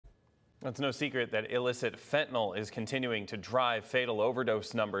It's no secret that illicit fentanyl is continuing to drive fatal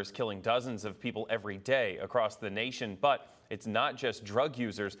overdose numbers, killing dozens of people every day across the nation. But it's not just drug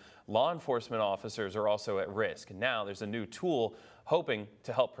users. Law enforcement officers are also at risk. Now there's a new tool hoping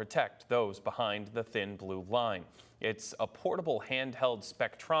to help protect those behind the thin blue line. It's a portable handheld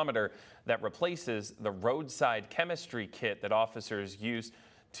spectrometer that replaces the roadside chemistry kit that officers use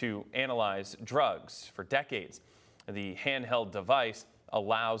to analyze drugs for decades. The handheld device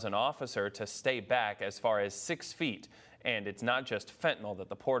allows an officer to stay back as far as 6 feet. And it's not just fentanyl that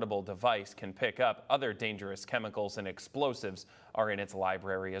the portable device can pick up. Other dangerous chemicals and explosives are in its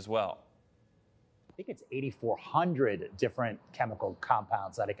library as well. I think it's 8,400 different chemical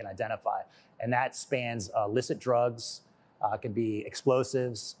compounds that it can identify. And that spans illicit drugs, can be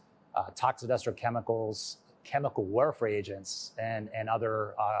explosives, toxic chemicals, chemical warfare agents, and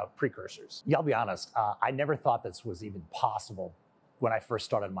other precursors. Yeah, I'll be honest, I never thought this was even possible when I first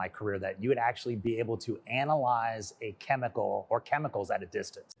started my career, that you would actually be able to analyze a chemical or chemicals at a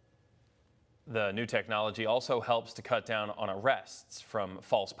distance. The new technology also helps to cut down on arrests from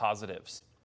false positives.